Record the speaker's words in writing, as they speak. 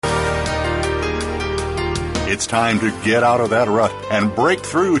It's time to get out of that rut and break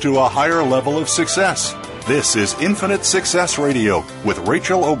through to a higher level of success. This is Infinite Success Radio with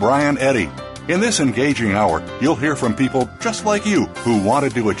Rachel O'Brien Eddy. In this engaging hour, you'll hear from people just like you who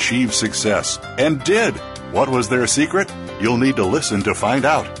wanted to achieve success and did. What was their secret? You'll need to listen to find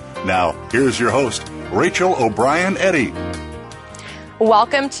out. Now, here's your host, Rachel O'Brien Eddy.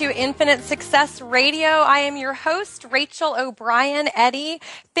 Welcome to Infinite Success Radio. I am your host, Rachel O'Brien Eddy.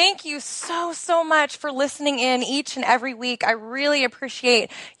 Thank you so much for listening in each and every week. I really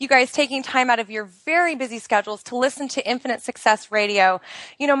appreciate you guys taking time out of your very busy schedules to listen to Infinite Success Radio.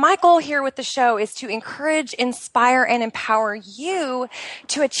 You know, my goal here with the show is to encourage, inspire, and empower you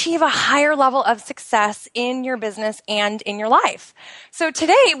to achieve a higher level of success in your business and in your life. So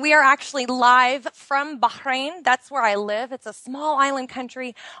today we are actually live from Bahrain. That's where I live. It's a small island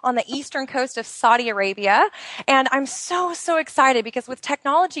country on the eastern coast of Saudi Arabia. And I'm so excited because with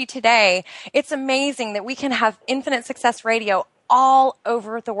technology today, it's amazing that we can have Infinite Success Radio all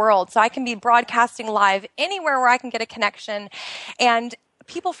over the world. So I can be broadcasting live anywhere where I can get a connection. And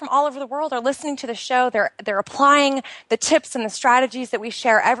people from all over the world are listening to the show. They're applying the tips and the strategies that we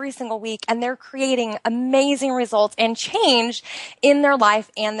share every single week, and they're creating amazing results and change in their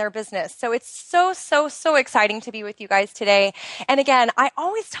life and their business. So it's so exciting to be with you guys today. And again, I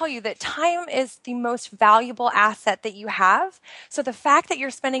always tell you that time is the most valuable asset that you have. So the fact that you're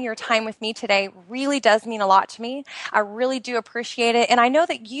spending your time with me today really does mean a lot to me. I really do appreciate it. And I know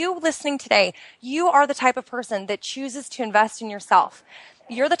that you listening today, you are the type of person that chooses to invest in yourself.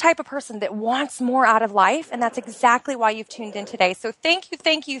 You're the type of person that wants more out of life, and that's exactly why you've tuned in today. So thank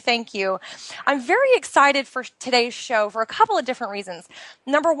you. I'm very excited for today's show for a couple of different reasons.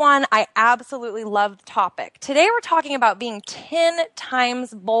 Number one, I absolutely love the topic. Today we're talking about being 10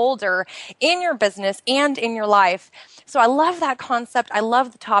 times bolder in your business and in your life. So I love that concept. I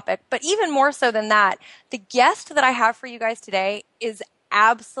love the topic. But even more so than that, the guest that I have for you guys today is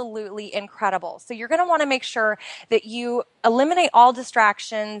absolutely incredible. So you're going to want to make sure that you eliminate all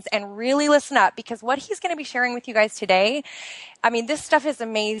distractions and really listen up, because what he's going to be sharing with you guys today, I mean, this stuff is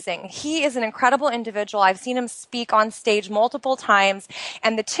amazing. He is an incredible individual. I've seen him speak on stage multiple times,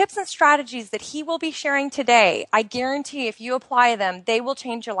 and the tips and strategies that he will be sharing today, I guarantee if you apply them, they will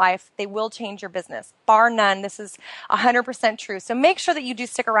change your life. They will change your business. Bar none. This is 100% true. So make sure that you do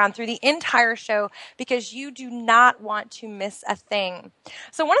stick around through the entire show, because you do not want to miss a thing.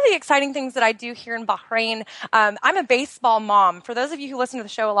 So one of the exciting things that I do here in Bahrain, I'm a baseball mom. For those of you who listen to the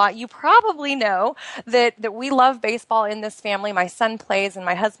show a lot, you probably know that we love baseball in this family. My son plays and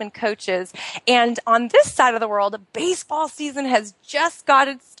my husband coaches. And on this side of the world, baseball season has just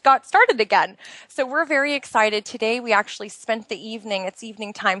got started again. So we're very excited. Today we actually spent the evening, it's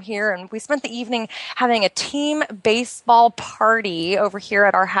evening time here, and we spent the evening having a team baseball party over here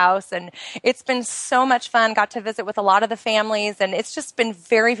at our house. And it's been so much fun. Got to visit with a lot of the families, and it's just been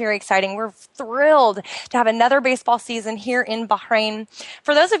very exciting. We're thrilled to have another baseball season here in Bahrain.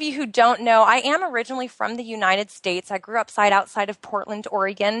 For those of you who don't know, I am originally from the United States. I grew up outside of Portland,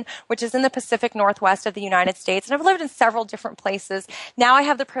 Oregon, which is in the Pacific Northwest of the United States. And I've lived in several different places. Now I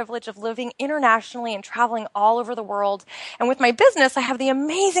have the privilege of living internationally and traveling all over the world. And with my business, I have the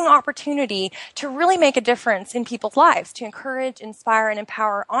amazing opportunity to really make a difference in people's lives, to encourage, inspire, and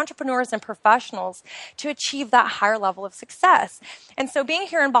empower entrepreneurs and professionals to achieve that higher level of success. And so being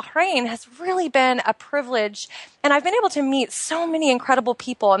here in Bahrain has really been a privilege. And I've been able to meet so many incredible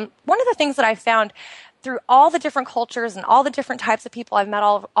people. And one of the things that I found through all the different cultures and all the different types of people I've met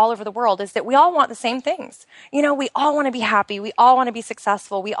all over the world is that we all want the same things. You know, we all want to be happy. We all want to be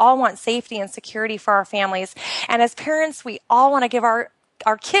successful. We all want safety and security for our families. And as parents, we all want to give our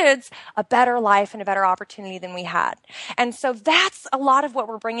kids a better life and a better opportunity than we had. And so that's a lot of what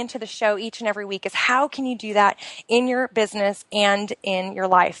we're bringing to the show each and every week, is how can you do that in your business and in your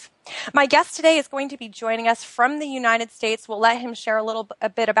life? My guest today is going to be joining us from the United States. We'll let him share a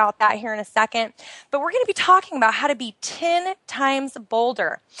bit about that here in a second. But we're going to be talking about how to be 10 times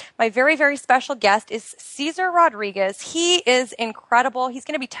bolder. My very special guest is Cesar Rodriguez. He is incredible. He's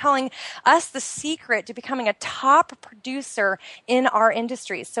going to be telling us the secret to becoming a top producer in our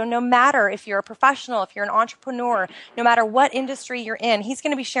industry. So no matter if you're a professional, if you're an entrepreneur, no matter what industry you're in, he's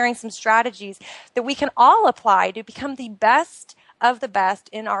going to be sharing some strategies that we can all apply to become the best of the best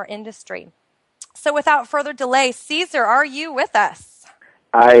in our industry. So without further delay, Cesar, are you with us?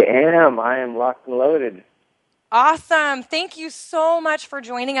 I am locked and loaded. Awesome. Thank you so much for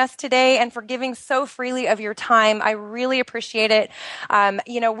joining us today and for giving so freely of your time. I really appreciate it.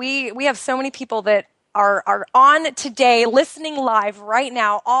 We have so many people that are on today, listening live right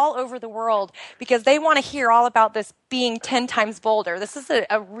now all over the world because they want to hear all about this being 10 times bolder. This is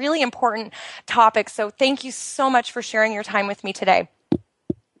a really important topic. So thank you so much for sharing your time with me today.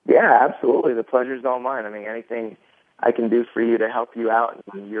 Yeah, absolutely. The pleasure's all mine. I mean, anything I can do for you to help you out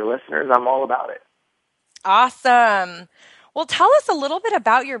and your listeners, I'm all about it. Awesome. Well, tell us a little bit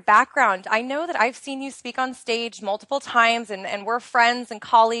about your background. I know that I've seen you speak on stage multiple times, and we're friends and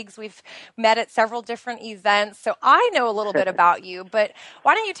colleagues. We've met at several different events, so I know a little bit about you. But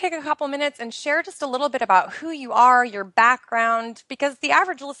why don't you take a couple minutes and share just a little bit about who you are, your background, because the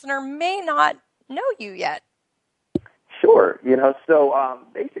average listener may not know you yet. Sure. So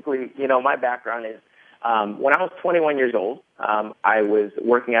basically, my background is when I was 21 years old, I was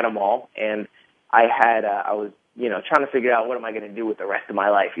working at a mall, and I was trying to figure out what am I going to do with the rest of my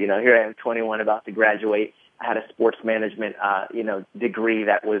life. Here I am, 21, about to graduate. I had a sports management, degree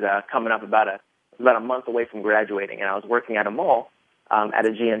that was coming up about a month away from graduating, and I was working at a mall at a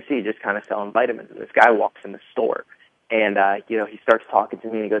GNC, just kind of selling vitamins. And this guy walks in the store, and he starts talking to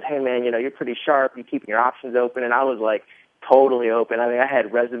me, and he goes, "Hey man, you're pretty sharp. You keeping your options open?" And I was like, totally open. I mean, I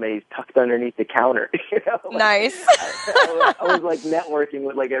had resumes tucked underneath the counter. Nice. I was like networking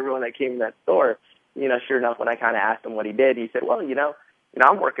with like everyone that came in that store. Sure enough, when I kind of asked him what he did, he said, "Well,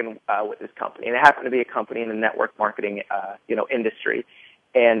 I'm working with this company," and it happened to be a company in the network marketing, industry.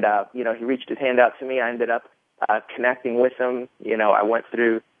 And he reached his hand out to me. I ended up connecting with him. I went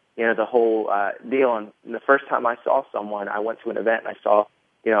through the whole deal. And the first time I saw someone, I went to an event and I saw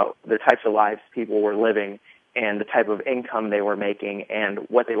the types of lives people were living, and the type of income they were making, and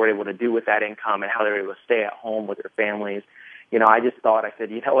what they were able to do with that income, and how they were able to stay at home with their families. I just thought, I said,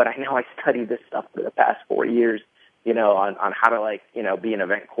 you know what, I know I studied this stuff for the past 4 years, on how to be an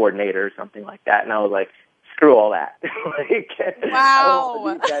event coordinator or something like that. And I was like, screw all that. Wow. I don't know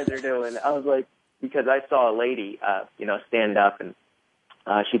what these guys are doing. I was like, because I saw a lady, stand up, and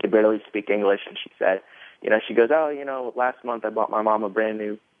she could barely speak English, and she said, she goes, "Oh, last month I bought my mom a brand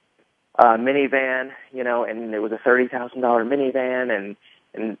new minivan, and it was a $30,000 minivan,"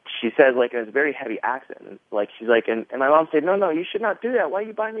 and she says, like, in a very heavy accent, like, she's like, and my mom said, no, you should not do that. Why are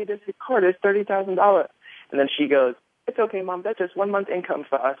you buying me this car? It's $30,000. And then she goes, "It's okay, Mom. That's just 1 month income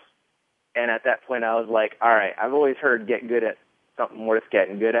for us." And at that point, I was like, all right, I've always heard get good at something worth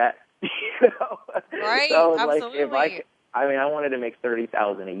getting good at. Right, so I was absolutely. like, I wanted to make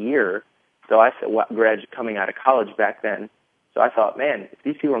 $30,000 a year. So I said, coming out of college back then. So I thought, man, if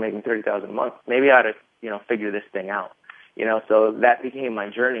these people are making $30,000 a month, maybe I ought to, figure this thing out. So that became my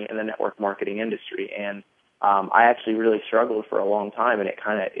journey in the network marketing industry. And I actually really struggled for a long time, and it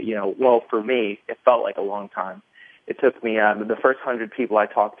kind of, for me, it felt like a long time. It took me, the first 100 people I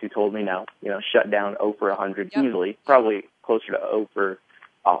talked to told me no, shut down 0 for 100 easily, probably closer to 0 for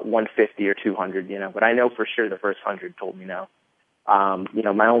 150 or 200, but I know for sure the first 100 told me no.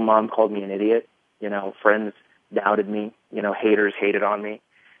 My own mom called me an idiot, friends doubted me, haters hated on me.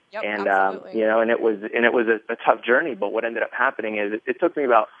 Yep, and, absolutely. and it was a tough journey, but what ended up happening is it took me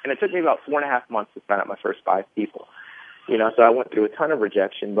about 4.5 months to sign up my first 5 people, so I went through a ton of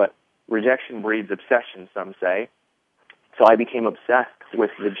rejection, but rejection breeds obsession, some say. So I became obsessed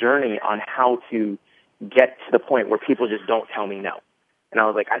with the journey on how to get to the point where people just don't tell me no. And I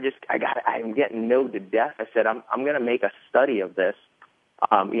was like, I'm getting no to death. I said, I'm going to make a study of this,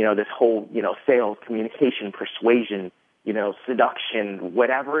 this whole, sales, communication, persuasion, seduction,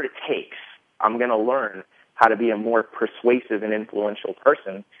 whatever it takes. I'm going to learn how to be a more persuasive and influential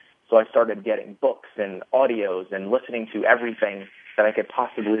person. So I started getting books and audios and listening to everything that I could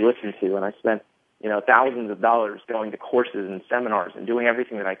possibly listen to. And I spent, thousands of dollars going to courses and seminars and doing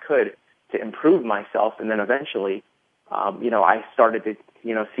everything that I could to improve myself. And then eventually, I started to,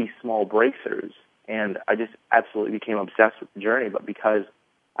 see small breakthroughs, and I just absolutely became obsessed with the journey. But because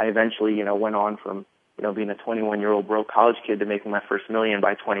I eventually, went on from, being a 21-year-old broke college kid to making my first $1 million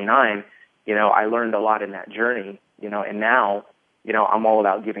by 29, I learned a lot in that journey, and now, I'm all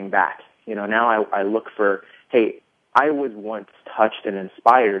about giving back. Now I look for, hey, I was once touched and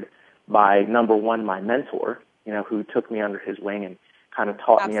inspired by, number one, my mentor, who took me under his wing and kind of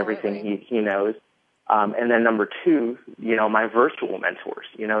taught me everything he knows. And then number two, my virtual mentors,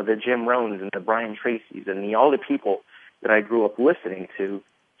 the Jim Rohns and the Brian Tracy's and all the people that I grew up listening to.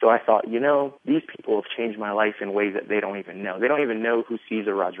 So I thought, these people have changed my life in ways that they don't even know. They don't even know who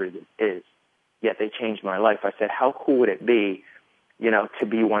Cesar Rodriguez is, yet they changed my life. I said, how cool would it be, to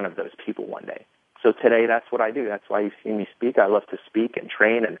be one of those people one day? So today, that's what I do. That's why you see me speak. I love to speak and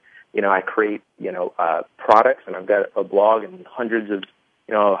train, and, I create, products, and I've got a blog and hundreds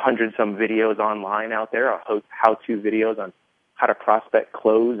some videos online out there, how-to videos on how to prospect,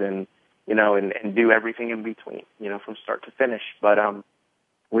 close, and, and do everything in between, from start to finish. But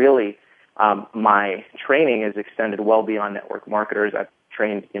really, my training is extended well beyond network marketers. I've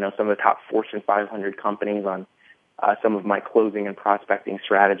trained, some of the top Fortune 500 companies on some of my closing and prospecting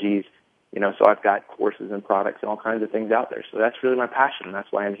strategies. So I've got courses and products and all kinds of things out there. So that's really my passion.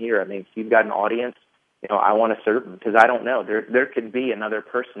 That's why I'm here. I mean, if you've got an audience, I want to serve them, because I don't know. There could be another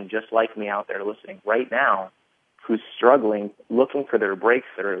person just like me out there listening right now who's struggling, looking for their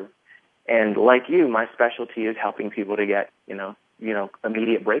breakthrough. And like you, my specialty is helping people to get,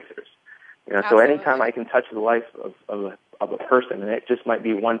 immediate breakthroughs. So anytime I can touch the life of a person, and it just might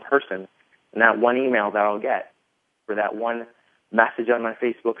be one person, and that one email that I'll get, or that one message on my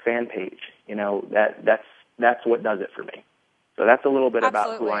Facebook fan page, that's what does it for me. So that's a little bit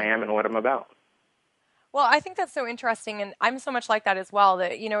about who I am and what I'm about. Well, I think that's so interesting, and I'm so much like that as well,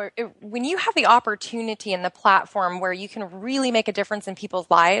 that, when you have the opportunity and the platform where you can really make a difference in people's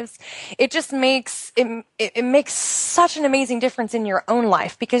lives, it just makes, it makes such an amazing difference in your own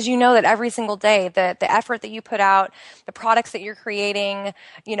life, because you know that every single day, the effort that you put out, the products that you're creating,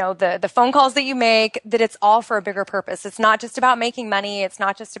 the phone calls that you make, that it's all for a bigger purpose. It's not just about making money. It's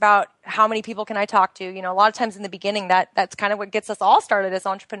not just about how many people can I talk to. A lot of times in the beginning, that's kind of what gets us all started as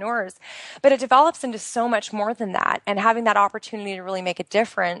entrepreneurs, but it develops into so much more than that. And having that opportunity to really make a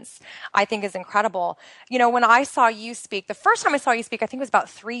difference, I think, is incredible. When I saw you speak, the first time I saw you speak, I think it was about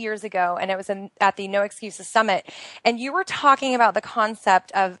 3 years ago, and it was at the No Excuses Summit. And you were talking about the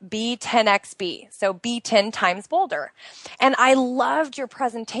concept of B10XB, so be 10 times bolder. And I loved your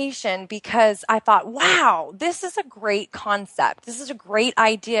presentation because I thought, wow, this is a great concept. This is a great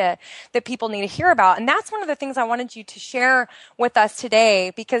idea that people need to hear about. And that's one of the things I wanted you to share with us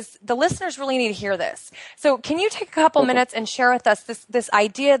today, because the listeners really need to hear this. So can you take a couple minutes and share with us this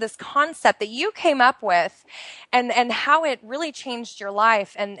idea, this concept that you came up with, and how it really changed your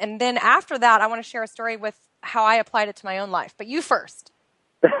life? And then after that, I want to share a story with how I applied it to my own life. But you first.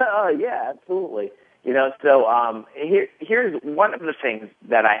 Yeah, absolutely. So here's one of the things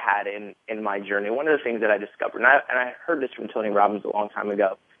that I had in my journey. One of the things that I discovered, and I heard this from Tony Robbins a long time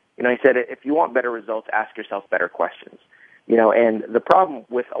ago. He said, if you want better results, ask yourself better questions. And the problem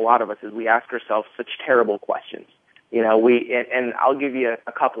with a lot of us is we ask ourselves such terrible questions. And I'll give you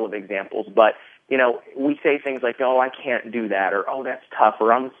a couple of examples, but, we say things like, oh, I can't do that, or, oh, that's tough,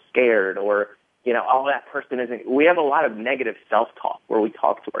 or I'm scared, or, oh, that person isn't. We have a lot of negative self-talk where we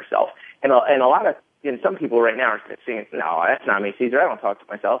talk to ourselves. And a lot of, some people right now are saying, no, that's not me, Caesar. I don't talk to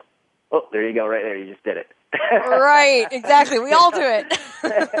myself. Oh, there you go, right there. You just did it. Right, exactly. We all do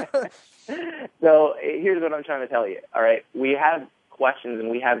it. So here's what I'm trying to tell you. All right, we have questions and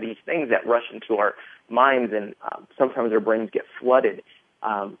we have these things that rush into our minds, and sometimes our brains get flooded.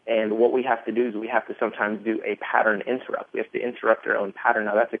 And what we have to do is we have to sometimes do a pattern interrupt. We have to interrupt our own pattern.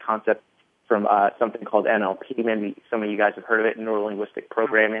 Now, that's a concept from something called NLP. Maybe some of you guys have heard of it, neuro-linguistic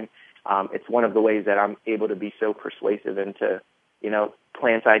programming. It's one of the ways that I'm able to be so persuasive and to,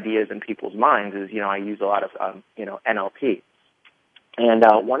 plant ideas in people's minds is, I use a lot of, NLP. And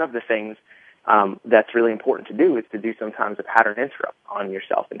one of the things that's really important to do is to do sometimes a pattern interrupt on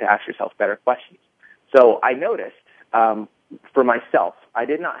yourself and to ask yourself better questions. So I noticed for myself, I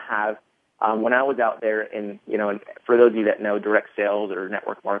did not have, when I was out there in, and for those of you that know direct sales or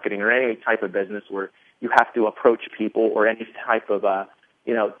network marketing or any type of business where you have to approach people, or any type of,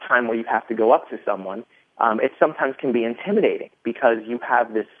 time where you have to go up to someone, it sometimes can be intimidating because you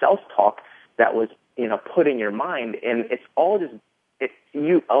have this self-talk that was, put in your mind, and it's all just,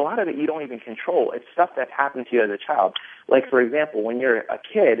 a lot of it you don't even control. It's stuff that happened to you as a child. Like, for example, when you're a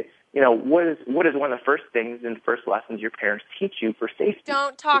kid, what is one of the first things and first lessons your parents teach you for safety?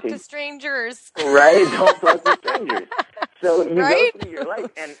 Don't talk to strangers. Right? Don't talk to strangers. So you go through your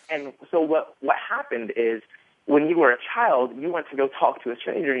life, and so what happened is, when you were a child, you went to go talk to a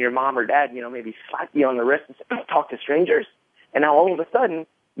stranger, and your mom or dad, maybe slapped you on the wrist and said, don't talk to strangers. And now all of a sudden,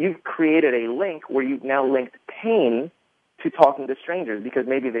 you've created a link where you've now linked pain to talking to strangers, because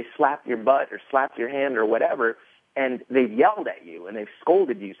maybe they slapped your butt or slapped your hand or whatever, and they've yelled at you and they've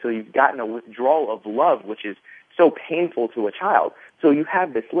scolded you. So you've gotten a withdrawal of love, which is so painful to a child. So you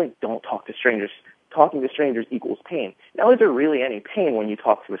have this link, don't talk to strangers. Talking to strangers equals pain. Now, is there really any pain when you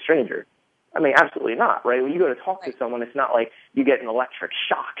talk to a stranger? I mean, absolutely not, right? When you go to talk to someone, it's not like you get an electric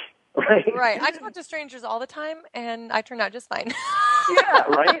shock, right? Right. I talk to strangers all the time, and I turn out just fine. Yeah,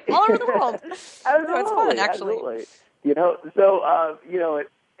 right? All over the world. Absolutely. So it's fun, actually. Absolutely.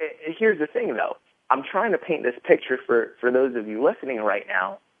 Here's the thing, though. I'm trying to paint this picture for those of you listening right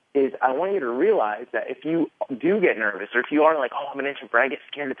now, is I want you to realize that if you do get nervous, or if you are like, oh, I'm an introvert, I get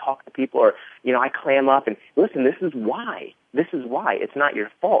scared to talk to people, or, I clam up, and listen, this is why. this is why. It's not your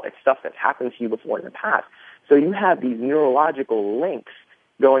fault. It's stuff that's happened to you before in the past. So you have these neurological links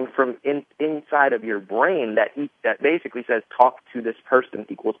going from inside of your brain that basically says talk to this person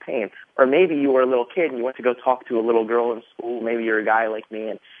equals pain. Or maybe you were a little kid and you went to go talk to a little girl in school. Maybe you're a guy like me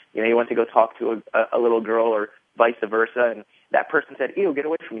and you went to go talk to a little girl or vice versa, and that person said, "Ew, get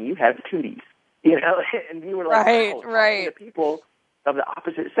away from me, you have cooties." And you were like, right, "Oh, right." Talking to people of the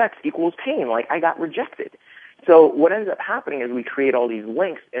opposite sex equals pain. Like, I got rejected. So what ends up happening is we create all these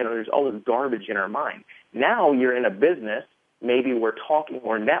links, and there's all this garbage in our mind. Now you're in a business, maybe we're talking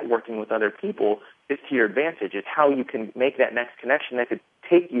or networking with other people. It's to your advantage. It's how you can make that next connection that could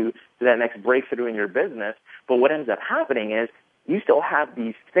take you to that next breakthrough in your business. But what ends up happening is you still have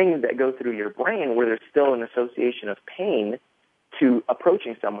these things that go through your brain where there's still an association of pain to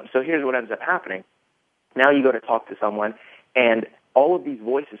approaching someone. So here's what ends up happening. Now you go to talk to someone, and all of these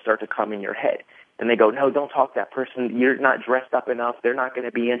voices start to come in your head. And they go, "No, don't talk to that person. You're not dressed up enough. They're not going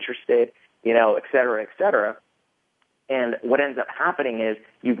to be interested," et cetera, et cetera. And what ends up happening is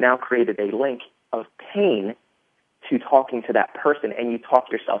you've now created a link of pain to talking to that person, and you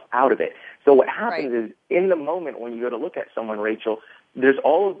talk yourself out of it. So what happens is, in the moment when you go to look at someone, Rachel, there's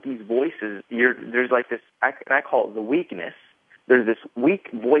all of these voices. There's like this, I call it the weakness. There's this weak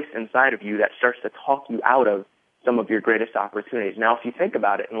voice inside of you that starts to talk you out of some of your greatest opportunities. Now, if you think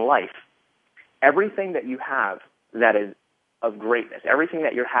about it in life, everything that you have that is of greatness, everything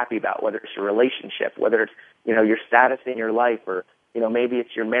that you're happy about, whether it's your relationship, whether it's, your status in your life, or, maybe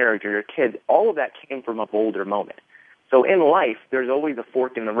it's your marriage or your kids, all of that came from a boulder moment. So in life, there's always a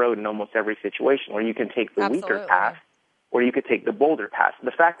fork in the road in almost every situation where you can take the weaker path or you could take the bolder path.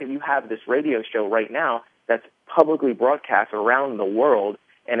 The fact that you have this radio show right now that's publicly broadcast around the world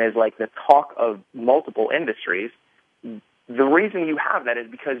and is like the talk of multiple industries, the reason you have that is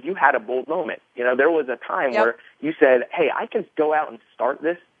because you had a bold moment. There was a time where you said, "Hey, I can go out and start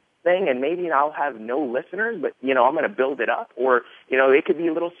this thing, and maybe I'll have no listeners, but, I'm going to build it up." Or, it could be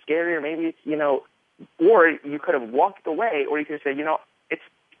a little scary, or maybe it's, or you could have walked away, or you could say,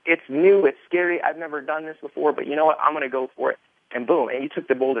 it's new, it's scary, I've never done this before, but you know what, I'm going to go for it. And boom, and you took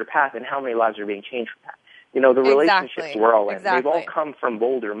the bolder path, and how many lives are being changed from that? The relationships we're all in, they've all come from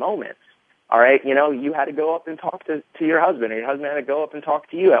bolder moments. All right, you had to go up and talk to your husband, or your husband had to go up and talk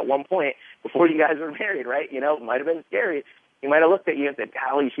to you at one point before you guys were married, right? It might have been scary. He might have looked at you and said,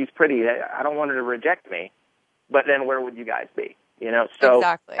 "Golly, she's pretty. I don't want her to reject me." But then where would you guys be? So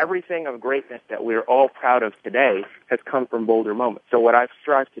exactly. Everything of greatness that we're all proud of today has come from bolder moments. So what I've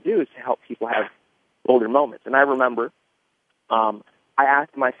strived to do is to help people have bolder moments. And I remember I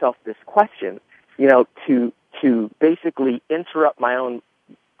asked myself this question, to basically interrupt my own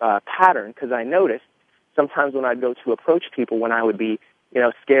pattern, because I noticed sometimes when I'd go to approach people, when I would be,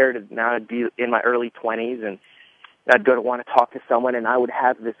 scared, and now I'd be in my early 20s, and I'd go to want to talk to someone, and I would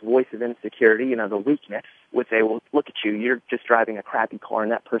have this voice of insecurity, the weakness, would say, "Well, look at you. You're just driving a crappy car,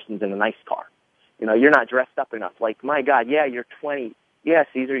 and that person's in a nice car. You're not dressed up enough. Like, my God, yeah, you're 20. Yeah,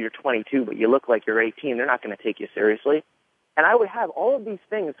 Caesar, you're 22, but you look like you're 18. They're not going to take you seriously." And I would have all of these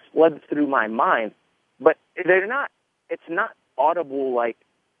things flood through my mind, but it's not audible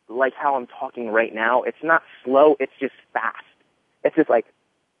like how I'm talking right now. It's not slow. It's just fast. It's just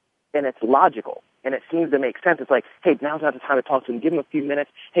and it's logical. And it seems to make sense. It's like, "Hey, now's not the time to talk to them. Give them a few minutes.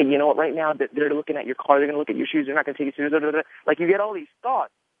 Hey, you know what? Right now, they're looking at your car. They're going to look at your shoes. They're not going to take you seriously." Like, you get all these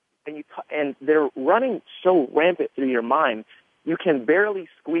thoughts, and they're running so rampant through your mind, you can barely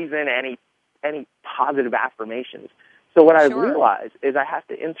squeeze in any positive affirmations. So what I realized is I have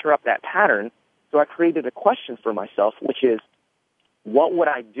to interrupt that pattern. So I created a question for myself, which is, what would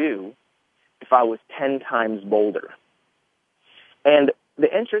I do if I was 10 times bolder? And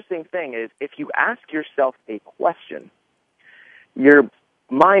the interesting thing is, if you ask yourself a question, your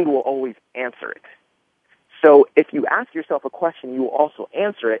mind will always answer it. So if you ask yourself a question, you will also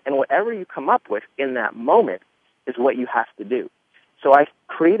answer it, and whatever you come up with in that moment is what you have to do. So I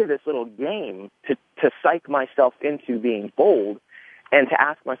created this little game to psych myself into being bold and to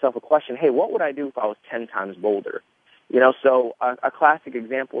ask myself a question, "Hey, what would I do if I was 10 times bolder?" So a classic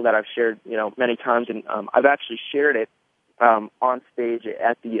example that I've shared, many times, and I've actually shared it on stage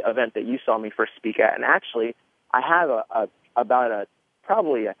at the event that you saw me first speak at. And actually, I have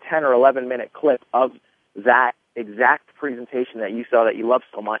probably a 10 or 11 minute clip of that exact presentation that you saw that you love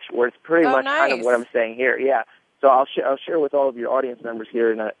so much, where it's pretty much kind of what I'm saying here. Yeah. So I'll share with all of your audience members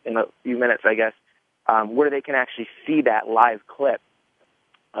here in a few minutes, I guess, where they can actually see that live clip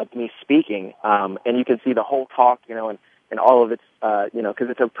of me speaking, and you can see the whole talk, and all of its, because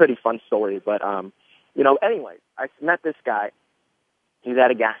it's a pretty fun story. But anyways, I met this guy. He's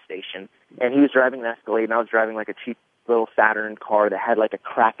at a gas station, and he was driving an Escalade, and I was driving like a cheap little Saturn car that had like a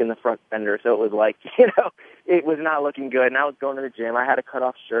crack in the front fender. So it was like, it was not looking good. And I was going to the gym. I had a cut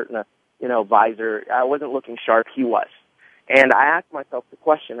off shirt and a, visor. I wasn't looking sharp. He was. And I asked myself the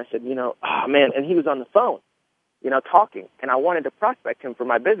question. I said, oh man, and he was on the phone, talking. And I wanted to prospect him for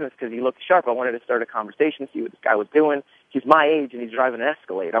my business because he looked sharp. I wanted to start a conversation, see what this guy was doing. He's my age and he's driving an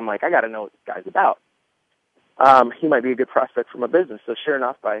Escalade. I'm like, I got to know what this guy's about. He might be a good prospect for my business. So sure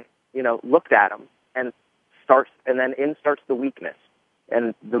enough, I, looked at him and then in starts the weakness.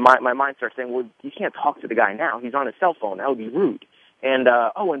 And my mind starts saying, well, you can't talk to the guy now. He's on his cell phone. That would be rude. And,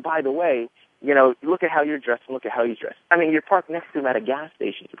 and by the way, look at how you're dressed and look at how he's dressed. I mean, you're parked next to him at a gas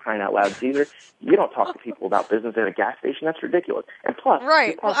station, for crying out loud, Caesar. You don't talk to people about business at a gas station. That's ridiculous. And plus,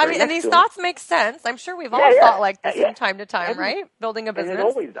 right. Well, and these thoughts make sense. I'm sure we've all thought like this from time to time, right? Building a business. And it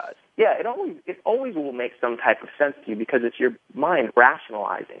always does. Yeah, it always will make some type of sense to you because it's your mind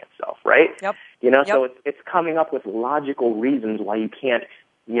rationalizing itself, right? Yep. So it's coming up with logical reasons why you can't,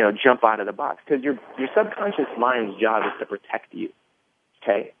 jump out of the box because your subconscious mind's job is to protect you.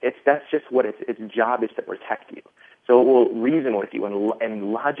 Okay, that's just what its job is, to protect you. So it will reason with you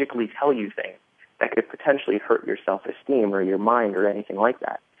and logically tell you things that could potentially hurt your self-esteem or your mind or anything like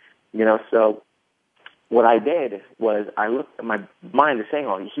that. So what I did was I looked at my mind is saying,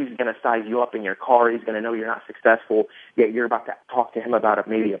 he's going to size you up in your car. He's going to know you're not successful. Yet you're about to talk to him about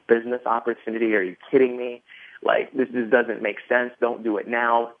maybe a business opportunity. Are you kidding me? Like, this doesn't make sense. Don't do it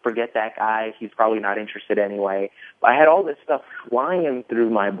now. Forget that guy. He's probably not interested anyway. But I had all this stuff flying through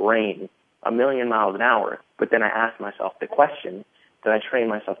my brain 1,000,000 miles an hour. But then I asked myself the question that I trained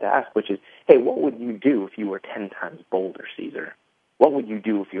myself to ask, which is, hey, what would you do if you were 10 times bolder, Caesar? What would you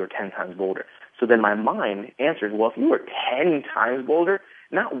do if you were 10 times bolder? So then my mind answers, well, if you were 10 times bolder,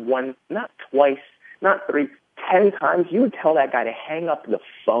 not once, not twice, not three, 10 times, you would tell that guy to hang up the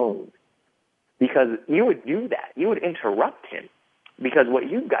phone. Because you would do that. You would interrupt him. Because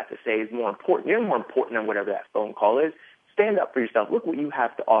what you've got to say is more important. You're more important than whatever that phone call is. Stand up for yourself. Look what you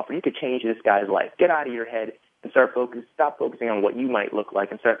have to offer. You could change this guy's life. Get out of your head and stop focusing on what you might look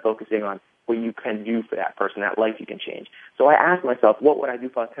like and start focusing on what you can do for that person, that life you can change. So I asked myself, what would I do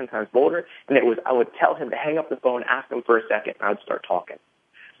if I was 10 times bolder? And it was, I would tell him to hang up the phone, ask him for a second, and I would start talking.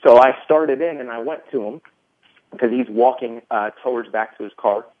 So I started in and I went to him because he's walking towards back to his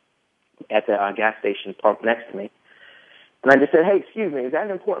car at the gas station parked next to me. And I just said, hey, excuse me, is that an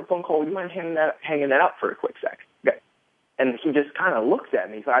important phone call? Would you mind hanging that up for a quick sec? Okay. And he just kind of looks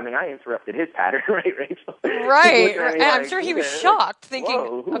at me. So, I mean, I interrupted his pattern, right, Rachel? Right. And I'm sure he was shocked, thinking,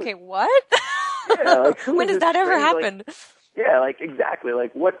 okay, what? Yeah, like, when does that ever happen? Exactly.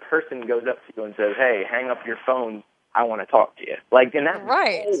 Like, what person goes up to you and says, hey, hang up your phone, I want to talk to you? Like, and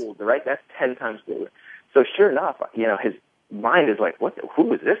that's old, right? That's 10 times older. So sure enough, his mind is like,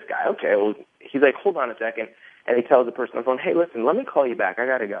 who is this guy? Okay, well, he's like, hold on a second. And he tells the person on the phone, hey, listen, let me call you back. I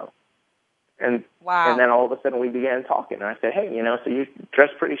got to go. And wow. And then all of a sudden we began talking. And I said, hey, so you dress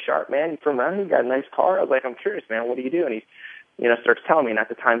pretty sharp, man. You from around here? You got a nice car? I was like, I'm curious, man. What do you do? And he, starts telling me. And at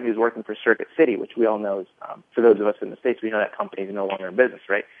the time he was working for Circuit City, which we all know is, for those of us in the States, we know that company is no longer in business,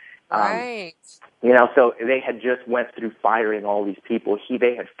 right? Right. So they had just went through firing all these people.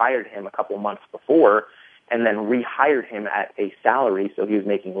 They had fired him a couple months before and then rehired him at a salary, so he was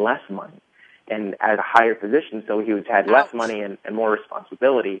making less money and at a higher position, so he had less money and more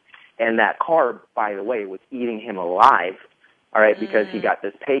responsibility. And that car, by the way, was eating him alive, all right, because he got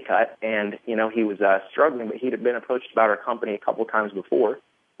this pay cut, and, he was struggling, but he'd been approached about our company a couple times before,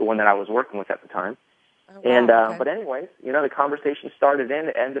 the one that I was working with at the time. Oh, wow, and okay. But anyways, the conversation started in.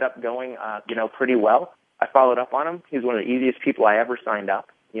 It ended up going, pretty well. I followed up on him. He was one of the easiest people I ever signed up,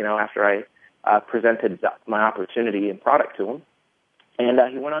 after I presented my opportunity and product to him. And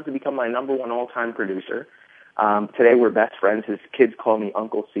he went on to become my number one all-time producer. Today we're best friends. His kids call me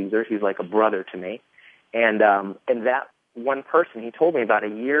Uncle Caesar. He's like a brother to me. And that one person, he told me about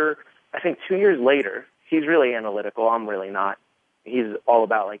 2 years later, he's really analytical. I'm really not. He's all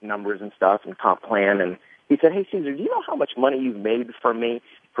about like numbers and stuff and comp plan. And he said, hey, Caesar, do you know how much money you've made from me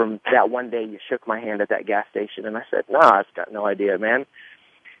from that one day you shook my hand at that gas station? And I said, no, I've got no idea, man.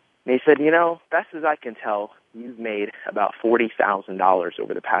 And he said, best as I can tell, you've made about $40,000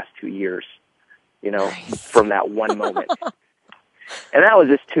 over the past 2 years, nice. From that one moment. And that was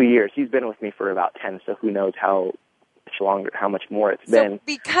just 2 years. He's been with me for about 10, so who knows how much more it's been.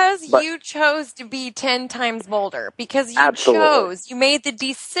 Because you chose to be 10 times bolder, because you you made the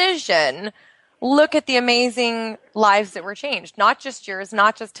decision, look at the amazing lives that were changed. Not just yours,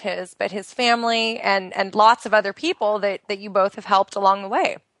 not just his, but his family and lots of other people that you both have helped along the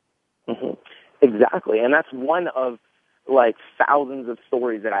way. Mm-hmm. Exactly. And that's one of like thousands of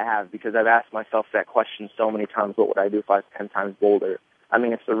stories that I have because I've asked myself that question so many times, what would I do if I was 10 times bolder? I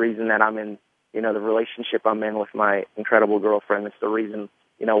mean, it's the reason that I'm in, the relationship I'm in with my incredible girlfriend. It's the reason,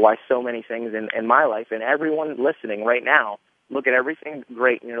 why so many things in my life, and everyone listening right now, look at everything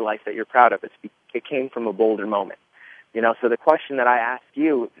great in your life that you're proud of. It came from a bolder moment. So the question that I ask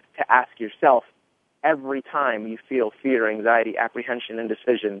you to ask yourself every time you feel fear, anxiety, apprehension,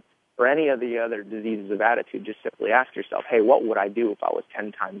 indecision, or any of the other diseases of attitude, just simply ask yourself, hey, what would I do if I was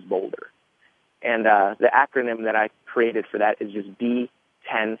 10 times bolder? And the acronym that I created for that is just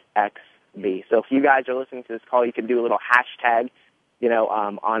B10XB. So if you guys are listening to this call, you can do a little hashtag,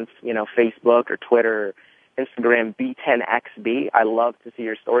 on, Facebook or Twitter or Instagram, B10XB. I love to see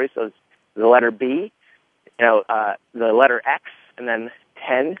your stories. So it's the letter B, the letter X, and then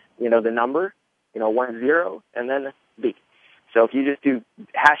 10, the number, 10, and then B. So if you just do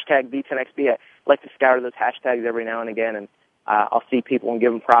hashtag B10XB, I like to scour those hashtags every now and again, and I'll see people and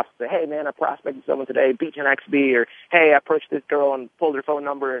give them props. Say, hey, man, I prospected someone today, B10XB, or hey, I approached this girl and pulled her phone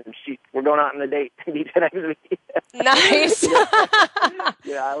number, and we're going out on a date, B10XB. Nice.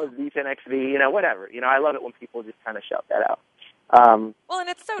 I was B10XB, whatever. I love it when people just kind of shout that out. Well, and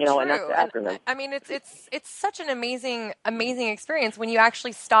it's so true. And that's the acronym. I mean, it's such an amazing experience when you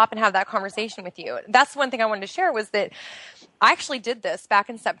actually stop and have that conversation with you. That's one thing I wanted to share was that I actually did this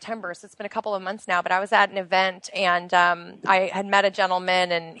back in September, so it's been a couple of months now, but I was at an event and I had met a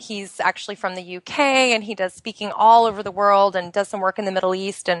gentleman, and he's actually from the UK, and he does speaking all over the world and does some work in the Middle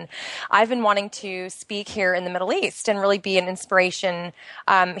East, and I've been wanting to speak here in the Middle East and really be an inspiration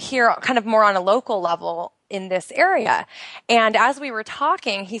here kind of more on a local level in this area. And as we were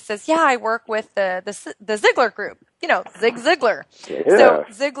talking, he says, yeah, I work with the Ziglar group, Zig Ziglar. Yeah. So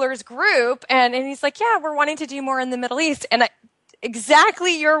Ziglar's group. And he's like, yeah, we're wanting to do more in the Middle East. And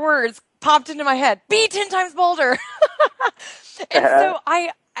exactly your words popped into my head. Be 10 times bolder. And so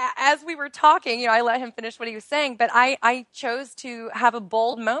as we were talking, I let him finish what he was saying, but I chose to have a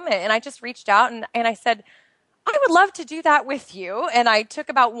bold moment, and I just reached out and I said, I would love to do that with you. And I took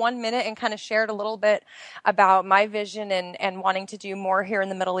about 1 minute and kind of shared a little bit about my vision and wanting to do more here in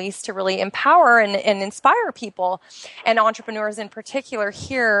the Middle East to really empower and inspire people and entrepreneurs in particular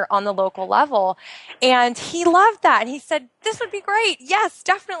here on the local level. And he loved that. And he said, this would be great. Yes,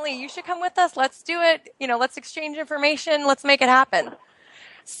 definitely. You should come with us. Let's do it. Let's exchange information. Let's make it happen.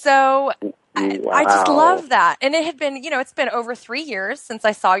 So I just love that. And it had been, it's been over 3 years since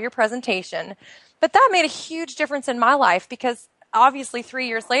I saw your presentation. But that made a huge difference in my life because obviously 3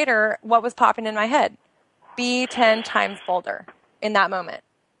 years later, what was popping in my head? Be 10 times bolder in that moment.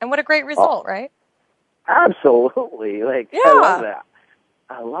 And what a great result, right? Absolutely. Yeah. I love that.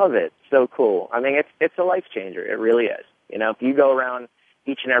 I love it. So cool. I mean, it's a life changer. It really is. If you go around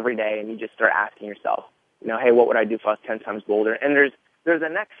each and every day and you just start asking yourself, hey, what would I do if I was 10 times bolder? And there's a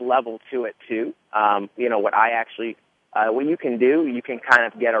next level to it too. What you can do, you can kind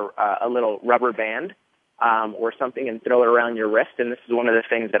of get a little rubber band or something and throw it around your wrist. And this is one of the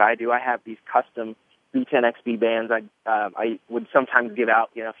things that I do. I have these custom B10XB bands I would sometimes give out,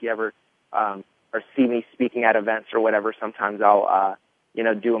 if you ever or see me speaking at events or whatever. Sometimes I'll,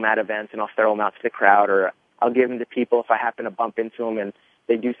 do them at events and I'll throw them out to the crowd, or I'll give them to people if I happen to bump into them and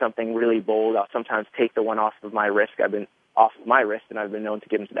they do something really bold. I'll sometimes take the one off of my wrist. I've been known to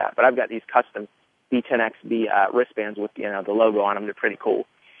give them to that. But I've got these custom B10XB wristbands with the logo on them. They're pretty cool.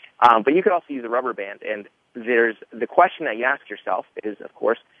 But you could also use a rubber band. And there's the question that you ask yourself is, of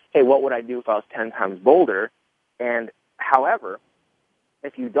course, hey, what would I do if I was 10 times bolder? And however,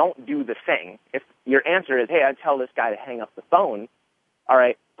 if you don't do the thing, if your answer is, hey, I'd tell this guy to hang up the phone, all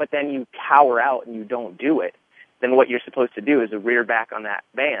right, but then you cower out and you don't do it, then what you're supposed to do is rear back on that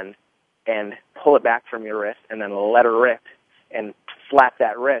band and pull it back from your wrist and then let her rip and slap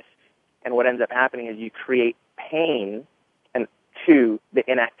that wrist. And what ends up happening is you create pain to the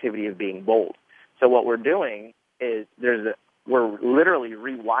inactivity of being bold. So what we're doing is we're literally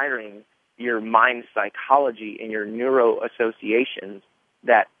rewiring your mind psychology and your neuroassociations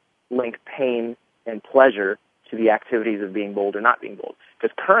that link pain and pleasure to the activities of being bold or not being bold.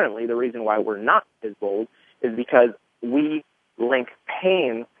 Because currently the reason why we're not as bold is because we link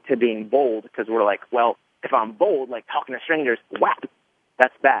pain to being bold because we're like, well, if I'm bold, like talking to strangers, whap,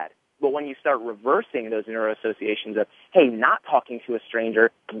 that's bad. But when you start reversing those neuroassociations of, hey, not talking to a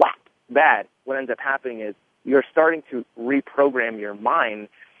stranger, whap, bad, what ends up happening is you're starting to reprogram your mind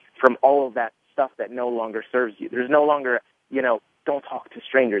from all of that stuff that no longer serves you. There's no longer, don't talk to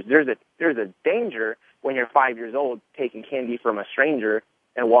strangers. There's a danger when you're 5 years old taking candy from a stranger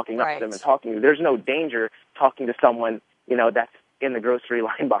and walking up to them and talking to them. There's no danger talking to someone, that's in the grocery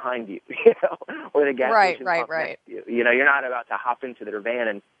line behind you, you know, or the gas station pump next to you. You know, you're not about to hop into their van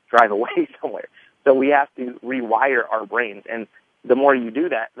and drive away somewhere. So we have to rewire our brains, and the more you do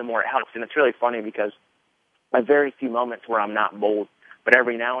that, the more it helps. And it's really funny because I have very few moments where I'm not bold, but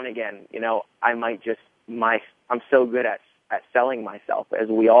every now and again, you know, I might just I'm so good at selling myself, as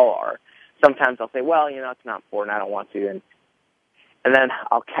we all are. Sometimes I'll say, well, you know, it's not important, I don't want to, and then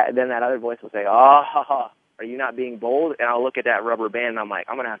then that other voice will say, oh, are you not being bold? And I'll look at that rubber band and I'm like,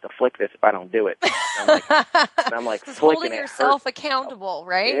 I'm going to have to flick this if I don't do it. And I'm like just holding yourself accountable,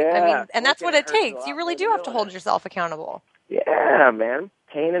 right? Yeah, I mean, and that's what it takes. You really do have to hold yourself accountable. Yeah, man.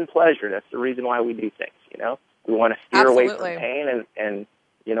 Pain and pleasure. That's the reason why we do things, you know? We want to steer away from pain and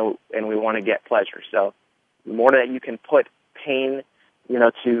you know, and we want to get pleasure. So the more that you can put pain, you know,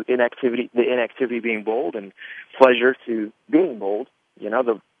 to inactivity, the inactivity being bold, and pleasure to being bold, you know,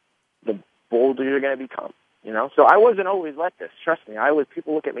 the bolder you're going to become, you know. So I wasn't always like this. Trust me.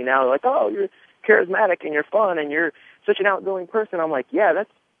 People look at me now, they're like, oh, you're charismatic and you're fun and you're such an outgoing person. I'm like, yeah,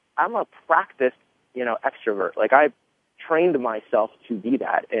 I'm a practiced, you know, extrovert. Like, I trained myself to be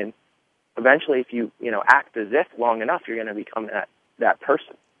that. And eventually, if you know, act as if long enough, you're going to become that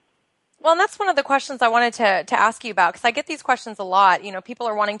person. Well, and that's one of the questions I wanted to ask you about, because I get these questions a lot. You know, people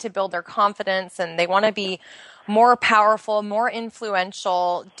are wanting to build their confidence and they want to be more powerful, more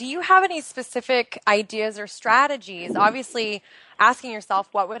influential. Do you have any specific ideas or strategies? Obviously, asking yourself,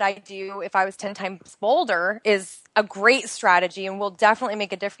 what would I do if I was 10 times bolder, is a great strategy and will definitely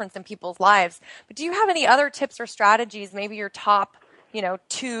make a difference in people's lives. But do you have any other tips or strategies, maybe your top, you know,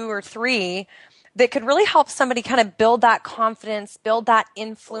 2 or 3, that could really help somebody kind of build that confidence, build that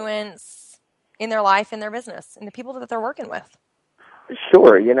influence in their life, in their business, and the people that they're working with?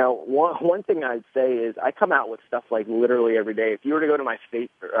 Sure. You know, one thing I'd say is I come out with stuff like literally every day. If you were to go to my fan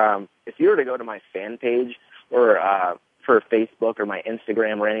page or for Facebook or my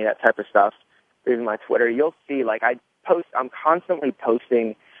Instagram or any of that type of stuff, or even my Twitter, you'll see like I'm constantly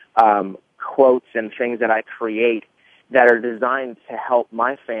posting quotes and things that I create that are designed to help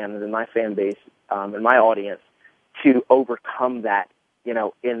my fans and my fan base and my audience to overcome that, you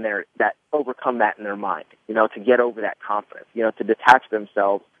know, overcome that in their mind, you know, to get over that confidence, you know, to detach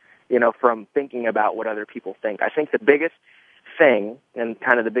themselves, you know, from thinking about what other people think. I think the biggest thing and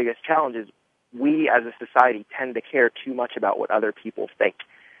kind of the biggest challenge is we as a society tend to care too much about what other people think.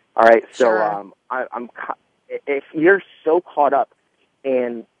 All right. So, if you're so caught up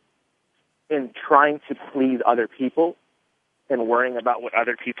in trying to please other people and worrying about what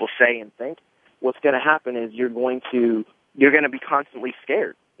other people say and think, what's going to happen is you're going to be constantly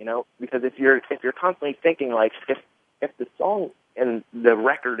scared, you know, because if you're constantly thinking like if the song and the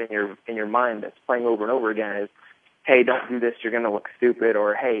record in your mind that's playing over and over again is, hey, don't do this, you're going to look stupid,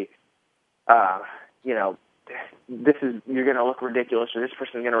 or hey, you know, you're going to look ridiculous, or this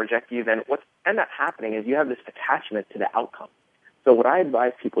person's going to reject you, then what's end up happening is you have this attachment to the outcome. So what I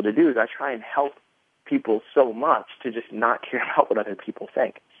advise people to do is I try and help people so much to just not care about what other people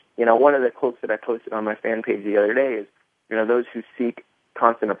think. You know, one of the quotes that I posted on my fan page the other day is, you know, those who seek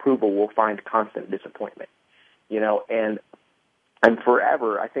constant approval will find constant disappointment. You know, and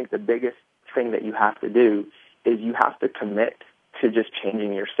forever, I think the biggest thing that you have to do is you have to commit to just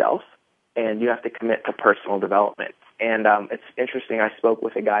changing yourself, and you have to commit to personal development. And it's interesting, I spoke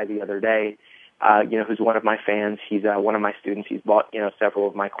with a guy the other day, you know, who's one of my fans. He's one of my students. He's bought, you know, several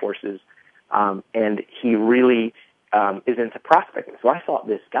of my courses, and he really is into prospecting. So I thought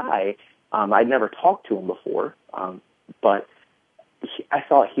this guy, I'd never talked to him before, but I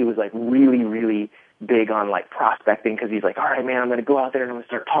thought he was like really, really big on like prospecting, because he's like, all right, man, I'm going to go out there and I'm going to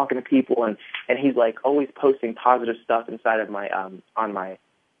start talking to people. And he's like always posting positive stuff inside of my, on my,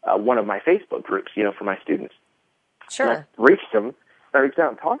 one of my Facebook groups, you know, for my students. Sure. And I reached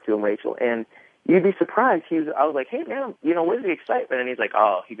out and talked to him, Rachel, and you'd be surprised. I was like, hey, man, you know, where's the excitement? And he's like,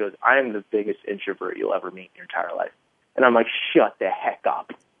 he goes, I am the biggest introvert you'll ever meet in your entire life. And I'm like, shut the heck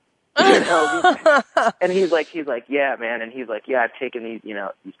up. You know? And he's like, yeah, man. And he's like, yeah, I've taken these, you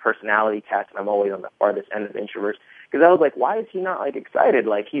know, these personality tests, and I'm always on the farthest end of introverts. Because I was like, why is he not like excited?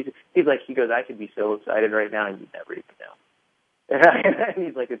 Like he goes, I could be so excited right now, and you'd never even know. And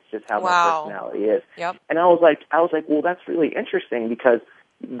he's like, it's just how my personality is. Yep. And I was like, well, that's really interesting, because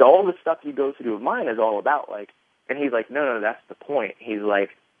all the stuff you go through of mine is all about like. And he's like, no, that's the point. He's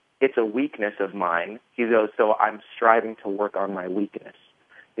like, it's a weakness of mine. He goes, so I'm striving to work on my weakness.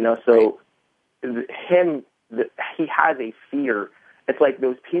 You know, so he has a fear. It's like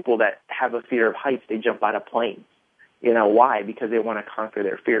those people that have a fear of heights, they jump out of planes. You know, why? Because they want to conquer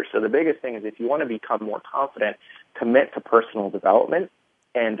their fear. So the biggest thing is, if you want to become more confident, commit to personal development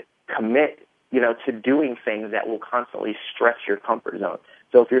and commit to doing things that will constantly stretch your comfort zone.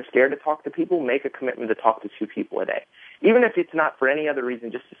 So if you're scared to talk to people, make a commitment to talk to 2 people a day. Even if it's not for any other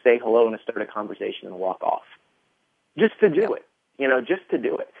reason, just to say hello and to start a conversation and walk off. Just to do it, just to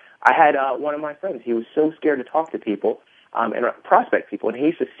do it. I had one of my friends, he was so scared to talk to people and prospect people, and he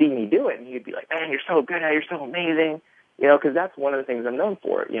used to see me do it, and he'd be like, man, you're so good at it, you're so amazing, because that's one of the things I'm known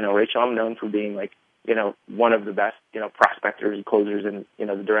for. Rachel, I'm known for being like, one of the best, prospectors and closers in,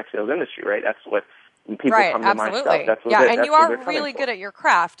 the direct sales industry, right? That's what people come to my stuff. That's what and you are really good at your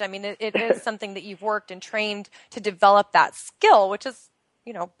craft. I mean, it is something that you've worked and trained to develop that skill, which is,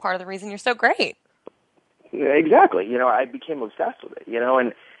 part of the reason you're so great. Exactly. I became obsessed with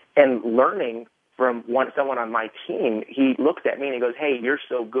it, and learning from someone on my team, he looked at me and he goes, hey, you're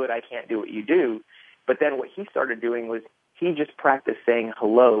so good, I can't do what you do. But then what he started doing was he just practiced saying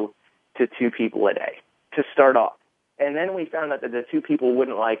hello to 2 people a day to start off. And then we found out that the 2 people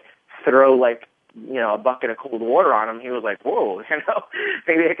wouldn't throw a bucket of cold water on him. He was like, whoa,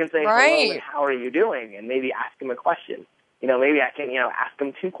 maybe I can say hello and how are you doing? And maybe ask him a question. Maybe I can, ask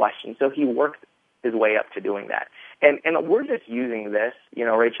him 2 questions. So he worked his way up to doing that. And we're just using this,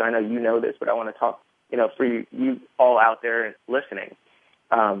 Rachel, I know you know this, but I want to talk, for you all out there listening.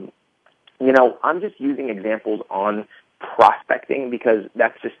 I'm just using examples on prospecting because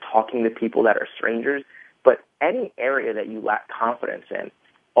that's just talking to people that are strangers. But any area that you lack confidence in,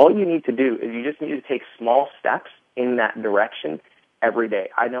 all you need to do is you just need to take small steps in that direction every day.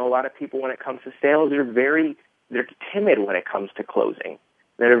 I know a lot of people when it comes to sales, they're timid when it comes to closing.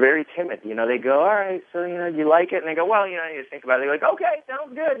 They're very timid. They go, all right, so, you like it? And they go, well, you need to think about it. They're like, okay,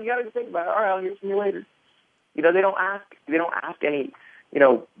 sounds good. You got to think about it. All right, I'll hear from you later. They don't ask any,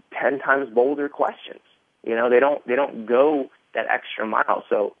 10 times bolder questions. They don't go that extra mile.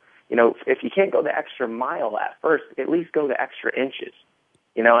 So, if you can't go the extra mile at first, at least go the extra inches,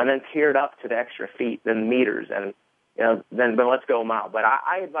 and then tear it up to the extra feet, then meters, and, then let's go a mile. But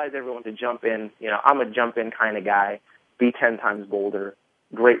I advise everyone to jump in. I'm a jump in kind of guy, be 10 times bolder.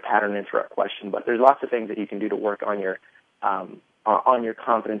 Great pattern interrupt question, but there's lots of things that you can do to work on your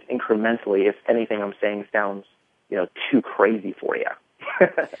confidence incrementally. If anything I'm saying sounds too crazy for you.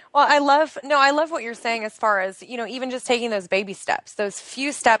 Well, I love what you're saying as far as, even just taking those baby steps, those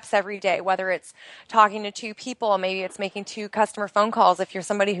few steps every day, whether it's talking to 2 people, maybe it's making 2 customer phone calls. If you're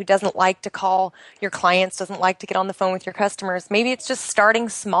somebody who doesn't like to call your clients, doesn't like to get on the phone with your customers, maybe it's just starting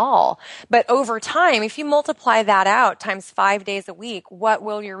small. But over time, if you multiply that out times 5 days a week, what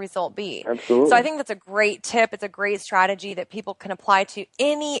will your result be? Absolutely. So I think that's a great tip. It's a great strategy that people can apply to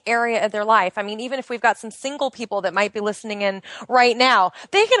any area of their life. I mean, even if we've got some single people that might be listening in right now,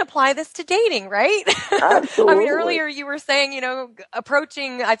 they can apply this to dating, right? Absolutely. I mean, earlier you were saying,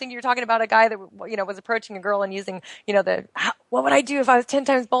 approaching, I think you were talking about a guy that, was approaching a girl and using, what would I do if I was 10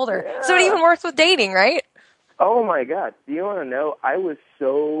 times bolder? Yeah. So it even works with dating, right? Oh my God. Do you want to know? I was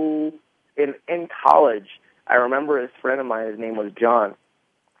so, in college, I remember this friend of mine, his name was John,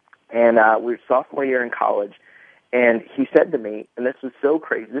 and we were sophomore year in college, and he said to me, and this was so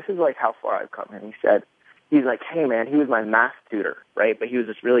crazy, this is how far I've come, and he's like, hey man, he was my math tutor, right? But he was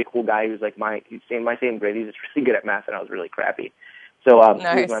this really cool guy. He was my same grade. He was really good at math, and I was really crappy. So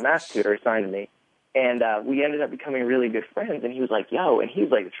nice. He was my math tutor, assigned me, and we ended up becoming really good friends. And he was like, yo, and he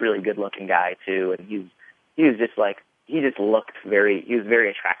was this really good looking guy too, and he was just he looked he was a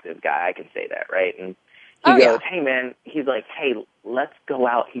very attractive guy. I can say that, right? And he goes, hey man, he's like, hey, let's go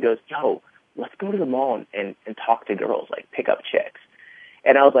out. He goes, yo, let's go to the mall and talk to girls, pick up chicks.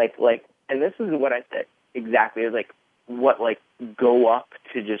 And I was like, and this is what I said. Exactly. It was go up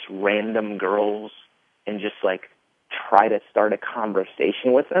to just random girls and just try to start a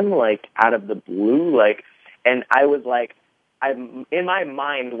conversation with them, out of the blue, and I was in my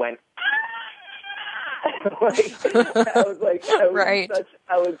mind went, I was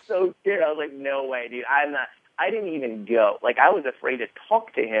so scared. I was like, no way, dude. I didn't even go. I was afraid to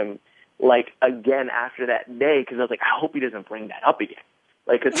talk to him, again after that day, because I was like, I hope he doesn't bring that up again.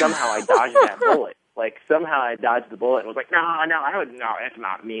 Because somehow I dodged that bullet. Somehow I dodged the bullet and was like, no, it's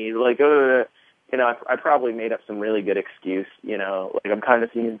not me. I probably made up some really good excuse, I'm kind of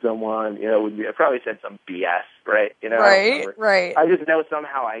seeing someone, I probably said some BS, right? Right. I just know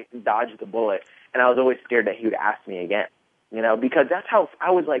somehow I dodged the bullet, and I was always scared that he would ask me again, because that's how I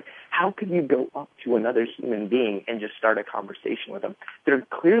was like, how could you go up to another human being and just start a conversation with them? They're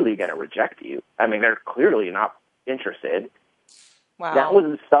clearly going to reject you. I mean, they're clearly not interested. Wow. That was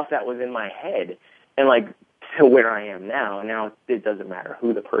the stuff that was in my head. And to where I am now. Now it doesn't matter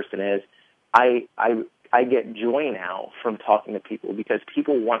who the person is. I get joy now from talking to people because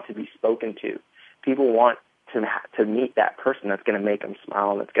people want to be spoken to. People want to meet that person that's going to make them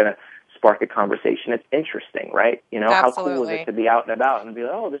smile and that's going to spark a conversation. It's interesting, right? You know, Absolutely. How cool is it to be out and about and be like,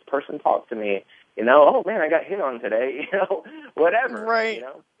 oh, this person talked to me. You know, oh man, I got hit on today. You know, whatever. Right. You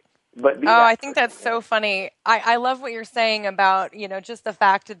know, but I think that's so funny. I love what you're saying about, just the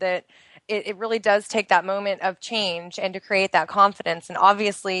fact that it really does take that moment of change and to create that confidence. And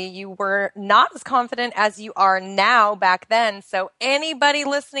obviously you were not as confident as you are now back then. So anybody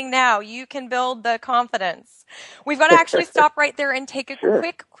listening now, you can build the confidence. We've got to actually stop right there and take a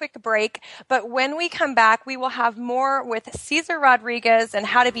quick break. But when we come back, we will have more with Cesar Rodriguez and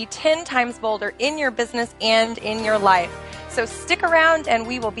how to be 10 times bolder in your business and in your life. So stick around and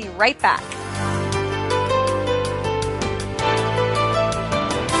we will be right back.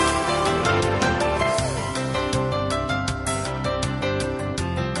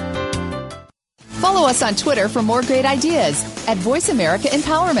 Follow us on Twitter for more great ideas at Voice America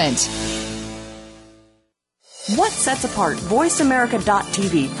Empowerment. What sets apart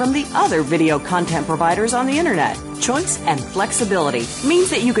VoiceAmerica.tv from the other video content providers on the Internet? Choice and flexibility means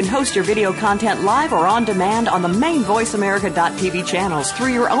that you can host your video content live or on demand on the main VoiceAmerica.tv channels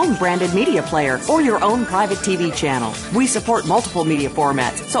through your own branded media player or your own private TV channel. We support multiple media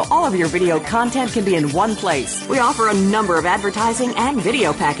formats, so all of your video content can be in one place. We offer a number of advertising and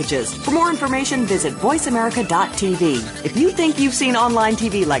video packages. For more information, visit VoiceAmerica.tv. If you think you've seen online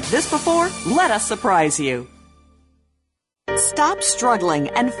TV like this before, let us surprise you. Stop struggling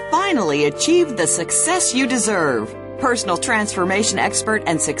and finally achieve the success you deserve. Personal transformation expert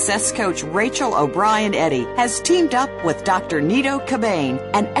and success coach Rachel O'Brien Eddy has teamed up with Dr. Nido Qubein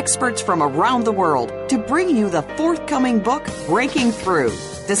and experts from around the world to bring you the forthcoming book, Breaking Through.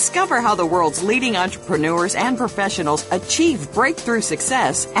 Discover how the world's leading entrepreneurs and professionals achieve breakthrough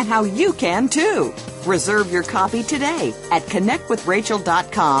success and how you can too. Reserve your copy today at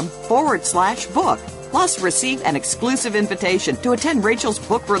connectwithrachel.com/book. Plus, receive an exclusive invitation to attend Rachel's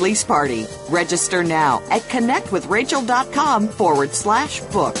book release party. Register now at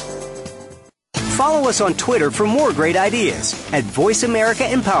connectwithrachel.com/book. Follow us on Twitter for more great ideas at Voice America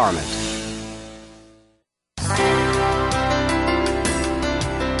Empowerment.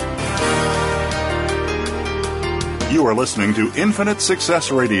 You are listening to Infinite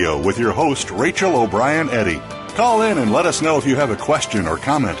Success Radio with your host, Rachel O'Brien Eddy. Call in and let us know if you have a question or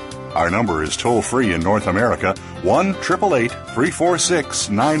comment. Our number is toll-free in North America,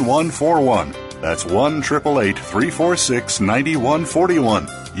 1-888-346-9141. That's 1-888-346-9141.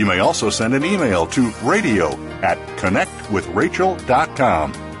 You may also send an email to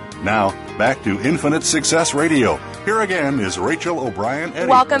radio@connectwithrachel.com. Now, back to Infinite Success Radio. Here again is Rachel O'Brien Eddy.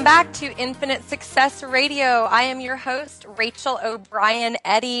 Welcome back to Infinite Success Radio. I am your host, Rachel O'Brien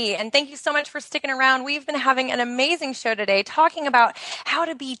Eddy, and thank you so much for sticking around. We've been having an amazing show today talking about how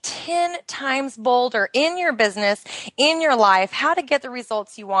to be 10 times bolder in your business, in your life, how to get the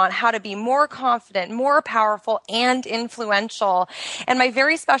results you want, how to be more confident, more powerful, and influential. And my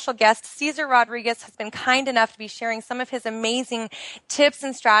very special guest, Cesar Rodriguez, has been kind enough to be sharing some of his amazing tips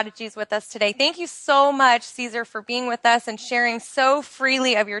and strategies with us today. Thank you so much, Cesar, for being with us and sharing so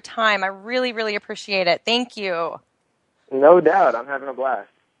freely of your time. I really, really appreciate it. Thank you. No doubt. I'm having a blast.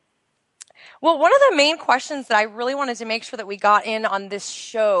 Well, one of the main questions that I really wanted to make sure that we got in on this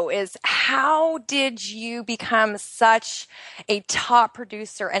show is how did you become such a top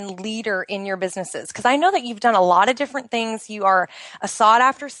producer and leader in your businesses? Because I know that you've done a lot of different things. You are a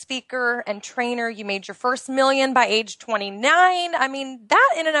sought-after speaker and trainer. You made your first $1 million by age 29. I mean, that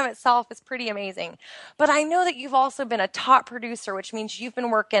in and of itself is pretty amazing. But I know that you've also been a top producer, which means you've been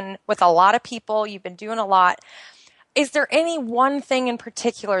working with a lot of people. You've been doing a lot. Is there any one thing in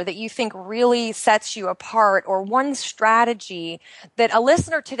particular that you think really sets you apart, or one strategy that a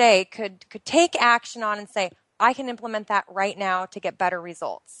listener today could take action on and say, I can implement that right now to get better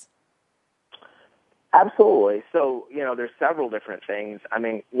results? Absolutely. So, there's several different things. I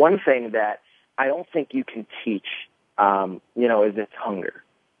mean, one thing that I don't think you can teach, is it's hunger.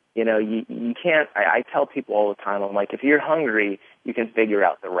 You can't, I tell people all the time, I'm like, if you're hungry, you can figure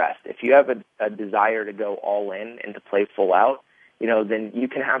out the rest. If you have a desire to go all in and to play full out, then you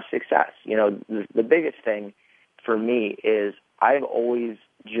can have success. The biggest thing for me is I've always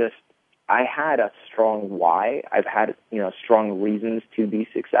I had a strong why. I've had, strong reasons to be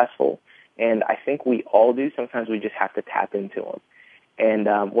successful. And I think we all do. Sometimes we just have to tap into them. And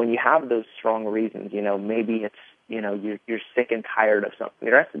when you have those strong reasons, maybe it's, you're sick and tired of something.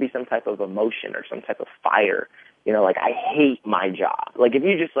 There has to be some type of emotion or some type of fire. Like, I hate my job. Like, if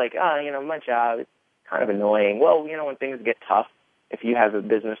you just like, my job is kind of annoying. Well, when things get tough, if you have a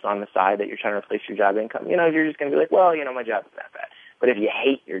business on the side that you're trying to replace your job income, you're just going to be like, well, my job is that bad. But if you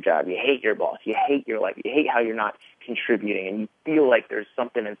hate your job, you hate your boss, you hate your life, you hate how you're not contributing, and you feel like there's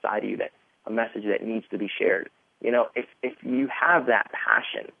something inside of you, that a message that needs to be shared, if you have that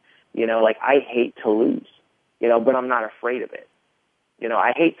passion, like I hate to lose, but I'm not afraid of it.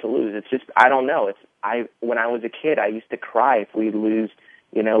 I hate to lose. It's just, I don't know. When I was a kid, I used to cry if we'd lose,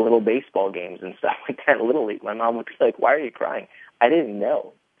 little baseball games and stuff like that in Little League. My mom would be like, "Why are you crying?" I didn't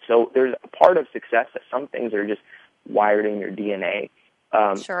know. So there's a part of success that some things are just wired in your DNA.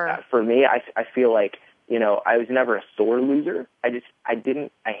 Sure. For me, I feel like, I was never a sore loser. I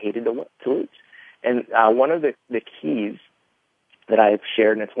hated to lose. And one of the keys that I've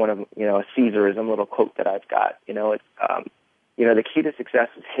shared, and it's one of, a Caesarism little quote that I've got, it's, the key to success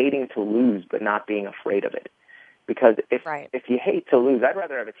is hating to lose but not being afraid of it. Because if you hate to lose, I'd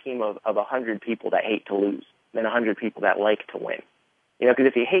rather have a team of 100 people that hate to lose than 100 people that like to win. Because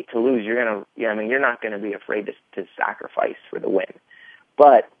if you hate to lose, you're not going to be afraid to sacrifice for the win.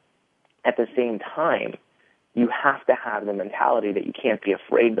 But at the same time, you have to have the mentality that you can't be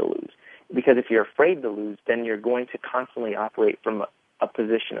afraid to lose. Because if you're afraid to lose, then you're going to constantly operate from a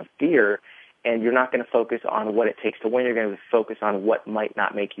position of fear, and you're not going to focus on what it takes to win. You're going to focus on what might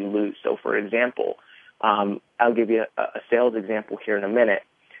not make you lose. So, for example, I'll give you a sales example here in a minute,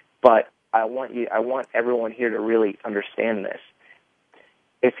 but I want everyone here to really understand this.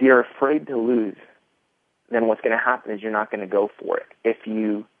 If you're afraid to lose, then what's going to happen is you're not going to go for it. If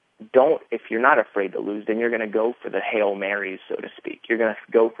you're not afraid to lose, then you're going to go for the Hail Marys, so to speak. You're going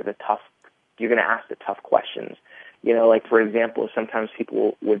to go for you're going to ask the tough questions. Like, for example, sometimes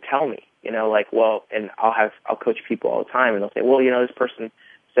people would tell me, and I'll coach people all the time, and they'll say, well, this person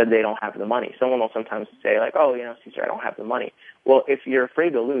said they don't have the money. Someone will sometimes say, like, oh, Cesar, I don't have the money. Well, if you're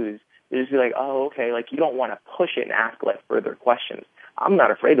afraid to lose, you just be like, oh, okay, like you don't want to push it and ask further questions. I'm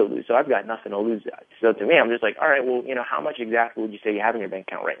not afraid to lose, so I've got nothing to lose. So to me, I'm just like, all right, well, how much exactly would you say you have in your bank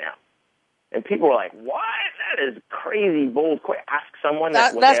account right now? And people are like, what? That is crazy bold. Ask someone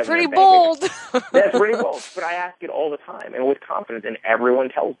that's pretty bold. That's pretty bold. But I ask it all the time, and with confidence, and everyone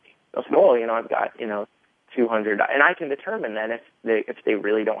tells me. They'll say, well, I've got, 200, and I can determine then if they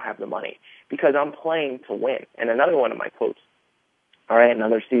really don't have the money, because I'm playing to win. And another one of my quotes, all right,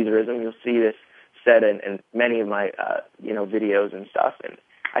 another Caesarism, you'll see this said in many of my, videos and stuff, and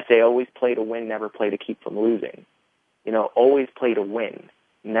I say, always play to win, never play to keep from losing. Always play to win,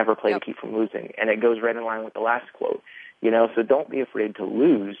 never play to keep from losing. And it goes right in line with the last quote, so don't be afraid to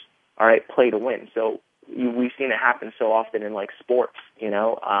lose, all right, play to win. So we've seen it happen so often in, like, sports,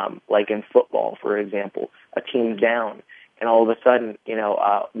 like in football, for example. A team's down, and all of a sudden,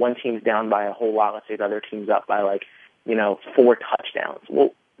 one team's down by a whole lot. Let's say the other team's up by, 4 touchdowns.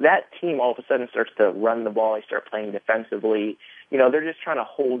 Well, that team all of a sudden starts to run the ball. They start playing defensively. They're just trying to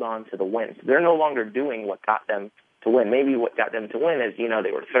hold on to the win. So they're no longer doing what got them to win. Maybe what got them to win is,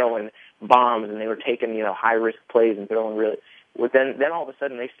 they were throwing bombs and they were taking, high-risk plays and throwing really – well, then all of a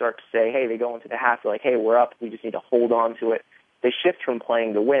sudden they start to say, hey, they go into the half, they're like, hey, we're up. We just need to hold on to it. They shift from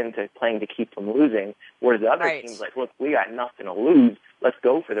playing to win to playing to keep from losing, whereas the other team's like, look, we got nothing to lose. Let's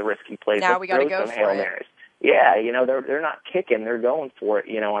go for the risky plays. Now we got to go for it. Marys. Yeah, they're not kicking. They're going for it,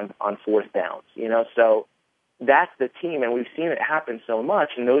 on fourth downs. So that's the team, and we've seen it happen so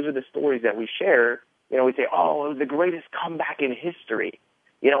much, and those are the stories that we share. We say, oh, it was the greatest comeback in history.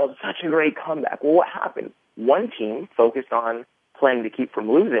 It was such a great comeback. Well, what happened? One team focused on playing to keep from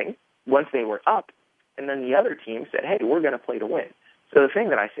losing once they were up, and then the other team said, hey, we're going to play to win. So the thing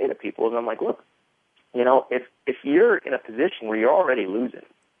that I say to people is I'm like, look, if you're in a position where you're already losing,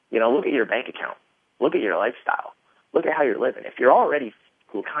 look at your bank account. Look at your lifestyle. Look at how you're living. If you're already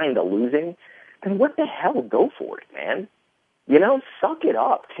kind of losing, then what the hell? Go for it, man. Suck it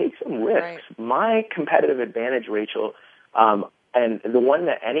up. Take some risks. Right. My competitive advantage, Rachel, and the one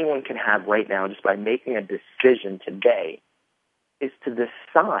that anyone can have right now just by making a decision today, is to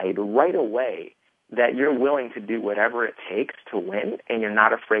decide right away that you're willing to do whatever it takes to win, and you're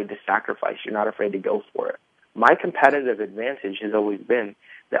not afraid to sacrifice. You're not afraid to go for it. My competitive advantage has always been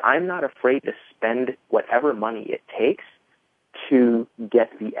that I'm not afraid to spend whatever money it takes to get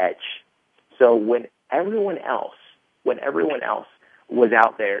the edge. So when everyone else was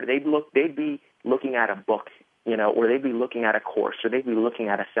out there, they'd be looking at a book, or they'd be looking at a course, or they'd be looking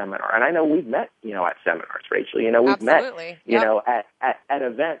at a seminar. And I know we've met, at seminars, Rachel. We've Absolutely. met, at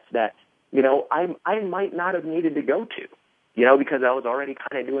events that, I might not have needed to go to, because I was already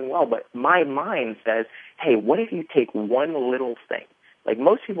kind of doing well. But my mind says, hey, what if you take one little thing? Like,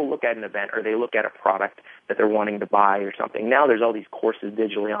 most people look at an event, or they look at a product that they're wanting to buy or something. Now there's all these courses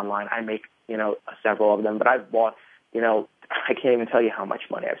digitally online. I make, several of them, but I've bought, I can't even tell you how much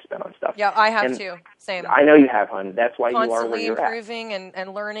money I've spent on stuff. Yeah, I have and too. Same. I know you have, hon. That's why Constantly you are where you're improving at.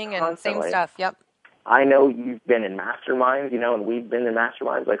 and learning and Constantly. same stuff. Yep. I know you've been in masterminds, and we've been in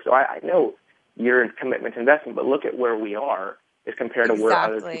masterminds. So I know you're in commitment to investment, but look at where we are as compared to where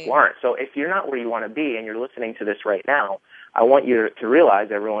other people aren't. So if you're not where you want to be and you're listening to this right now, I want you to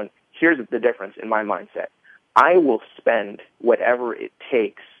realize, everyone, here's the difference in my mindset. I will spend whatever it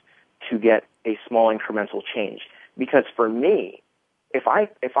takes to get a small incremental change. Because for me, if I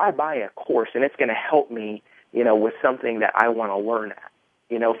buy a course and it's going to help me, with something that I want to learn at,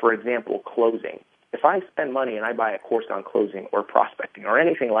 for example, closing. If I spend money and I buy a course on closing or prospecting or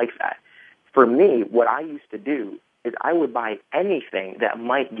anything like that, for me, what I used to do is I would buy anything that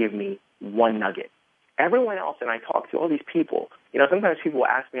might give me one nugget. Everyone else, and I talk to all these people, sometimes people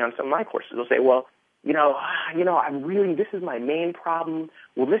ask me on some of my courses, they'll say, well, this is my main problem.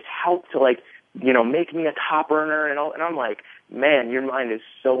 Will this help to make me a top earner? And I'm like, man, your mind is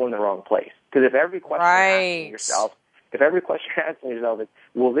so in the wrong place. Because if every question you're asking yourself is,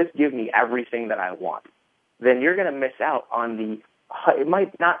 will this give me everything that I want? Then you're going to miss out on there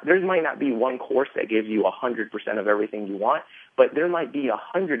might not be one course that gives you 100% of everything you want, but there might be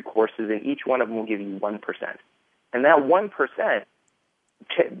 100 courses and each one of them will give you 1%. And that 1%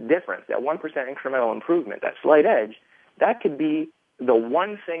 difference, that 1% incremental improvement, that slight edge, that could be the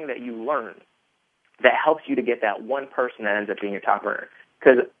one thing that you learn that helps you to get that one person that ends up being your top earner.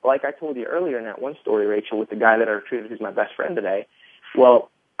 Because like I told you earlier in that one story, Rachel, with the guy that I recruited who's my best friend today, well,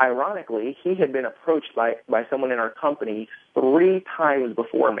 ironically, he had been approached by someone in our company 3 times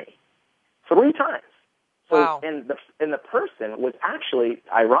before me. 3 times. So, wow. And the person was actually,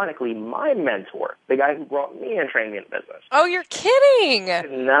 ironically, my mentor, the guy who brought me and trained me in business. Oh, you're kidding!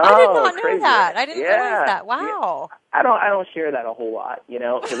 No, I did not know crazy. that. I didn't realize that. Wow. Yeah. I don't share that a whole lot,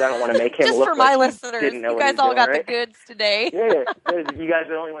 because I don't want to make him Just look for my like listeners, he didn't know you what guys he's all doing, got right? the goods today. Yeah, you guys are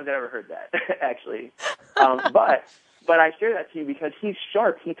the only ones that ever heard that, actually. But I share that to you because he's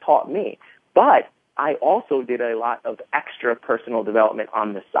sharp. He taught me. But I also did a lot of extra personal development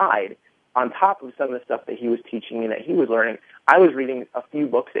on the side, on top of some of the stuff that he was teaching me, that he was learning. I was reading a few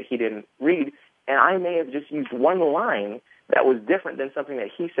books that he didn't read, and I may have just used one line that was different than something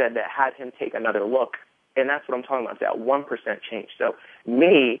that he said that had him take another look. And that's what I'm talking about, that 1% change. So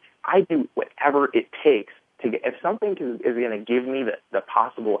me, I do whatever it takes to get, if something is going to give me the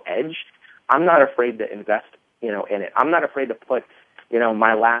possible edge, I'm not afraid to invest, in it. I'm not afraid to put,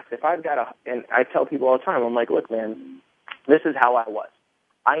 my last, if I've got and I tell people all the time, I'm like, look, man, this is how I was.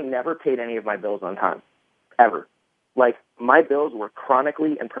 I never paid any of my bills on time, ever. Like, my bills were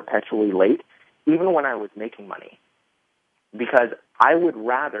chronically and perpetually late, even when I was making money, because I would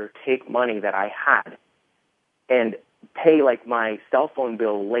rather take money that I had and pay, my cell phone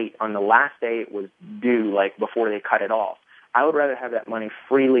bill late on the last day it was due, before they cut it off. I would rather have that money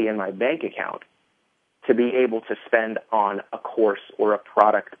freely in my bank account to be able to spend on a course or a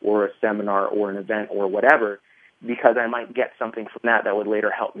product or a seminar or an event or whatever, because I might get something from that would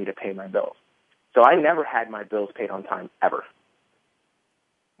later help me to pay my bills. So I never had my bills paid on time, ever.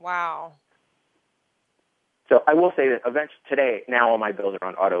 Wow. So I will say that eventually today, now all my bills are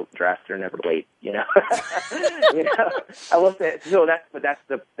on auto draft. They're never late, I will say, so that's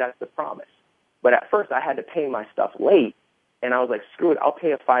the promise. But at first I had to pay my stuff late, and I was like, screw it, I'll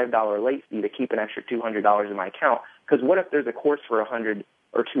pay a $5 late fee to keep an extra $200 in my account. Because what if there's a course for $100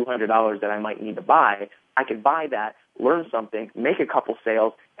 or $200 that I might need to buy? I could buy that, learn something, make a couple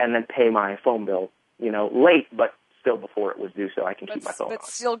sales, and then pay my phone bill, late, but still before it was due, so I can keep my phone on. But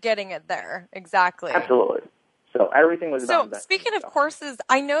still getting it there. Exactly. Absolutely. So everything was about So speaking of courses,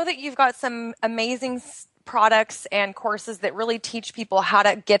 I know that you've got some amazing products and courses that really teach people how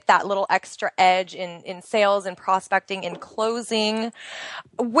to get that little extra edge in sales and prospecting and closing.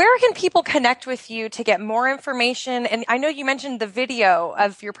 Where can people connect with you to get more information? And I know you mentioned the video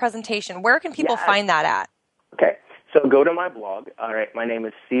of your presentation. Where can people find that at? Okay. So go to my blog. All right. My name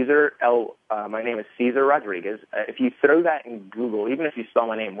is Cesar Rodriguez. If you throw that in Google, even if you spell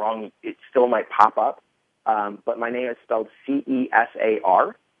my name wrong, it still might pop up. But my name is spelled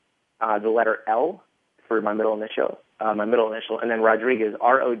Cesar, the letter L for my middle initial, and then Rodriguez,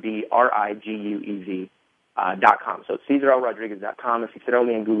 RODRIGUEZ.com. So it's CesarLRodriguez.com. If you throw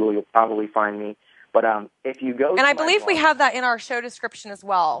me in Google, you'll probably find me. But if you go, and I believe we have that in our show description as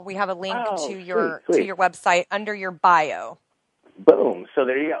well. We have a link to your website under your bio. Boom. So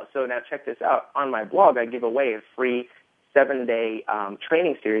there you go. So now check this out. On my blog, I give away a free 7-day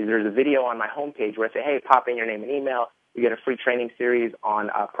training series. There's a video on my homepage where I say, hey, pop in your name and email. You get a free training series on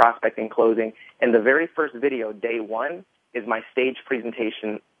prospecting, closing. And the very first video, day 1, is my stage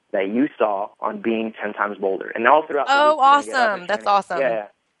presentation that you saw on Being 10 Times Bolder. And all throughout the week, awesome. That's awesome. Yeah.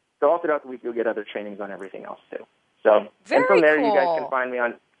 So all throughout the week, you'll get other trainings on everything else, too. So, Very and from there, cool. you guys can find me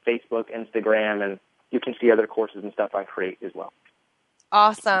on Facebook, Instagram, and you can see other courses and stuff I create as well.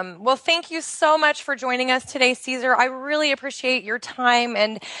 Awesome. Well, thank you so much for joining us today, Caesar. I really appreciate your time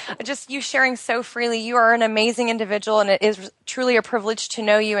and just you sharing so freely. You are an amazing individual, and it is truly a privilege to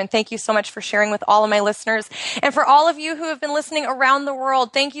know you. And thank you so much for sharing with all of my listeners. And for all of you who have been listening around the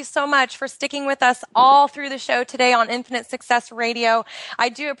world, thank you so much for sticking with us all through the show today on Infinite Success Radio. I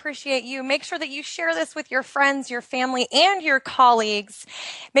do appreciate you. Make sure that you share this with your friends, your family, and your colleagues.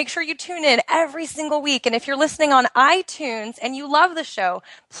 Make sure you tune in every single week. And if you're listening on iTunes and you love the show,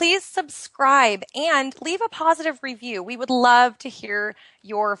 please subscribe and leave a positive review. We would love to hear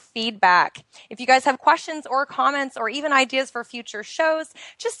your feedback. If you guys have questions or comments or even ideas for future shows,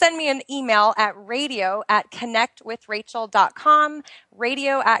 just send me an email at radio@connectwithrachel.com,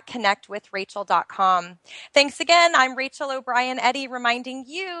 radio@connectwithrachel.com. Thanks again. I'm Rachel O'Brien Eddy, reminding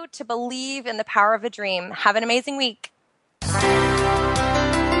you to believe in the power of a dream. Have an amazing week.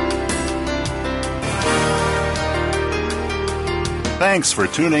 Thanks for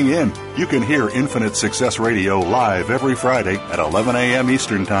tuning in. You can hear Infinite Success Radio live every Friday at 11 a.m.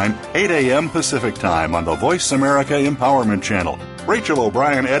 Eastern Time, 8 a.m. Pacific Time on the Voice America Empowerment Channel. Rachel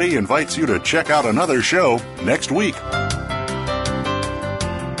O'Brien Eddy invites you to check out another show next week.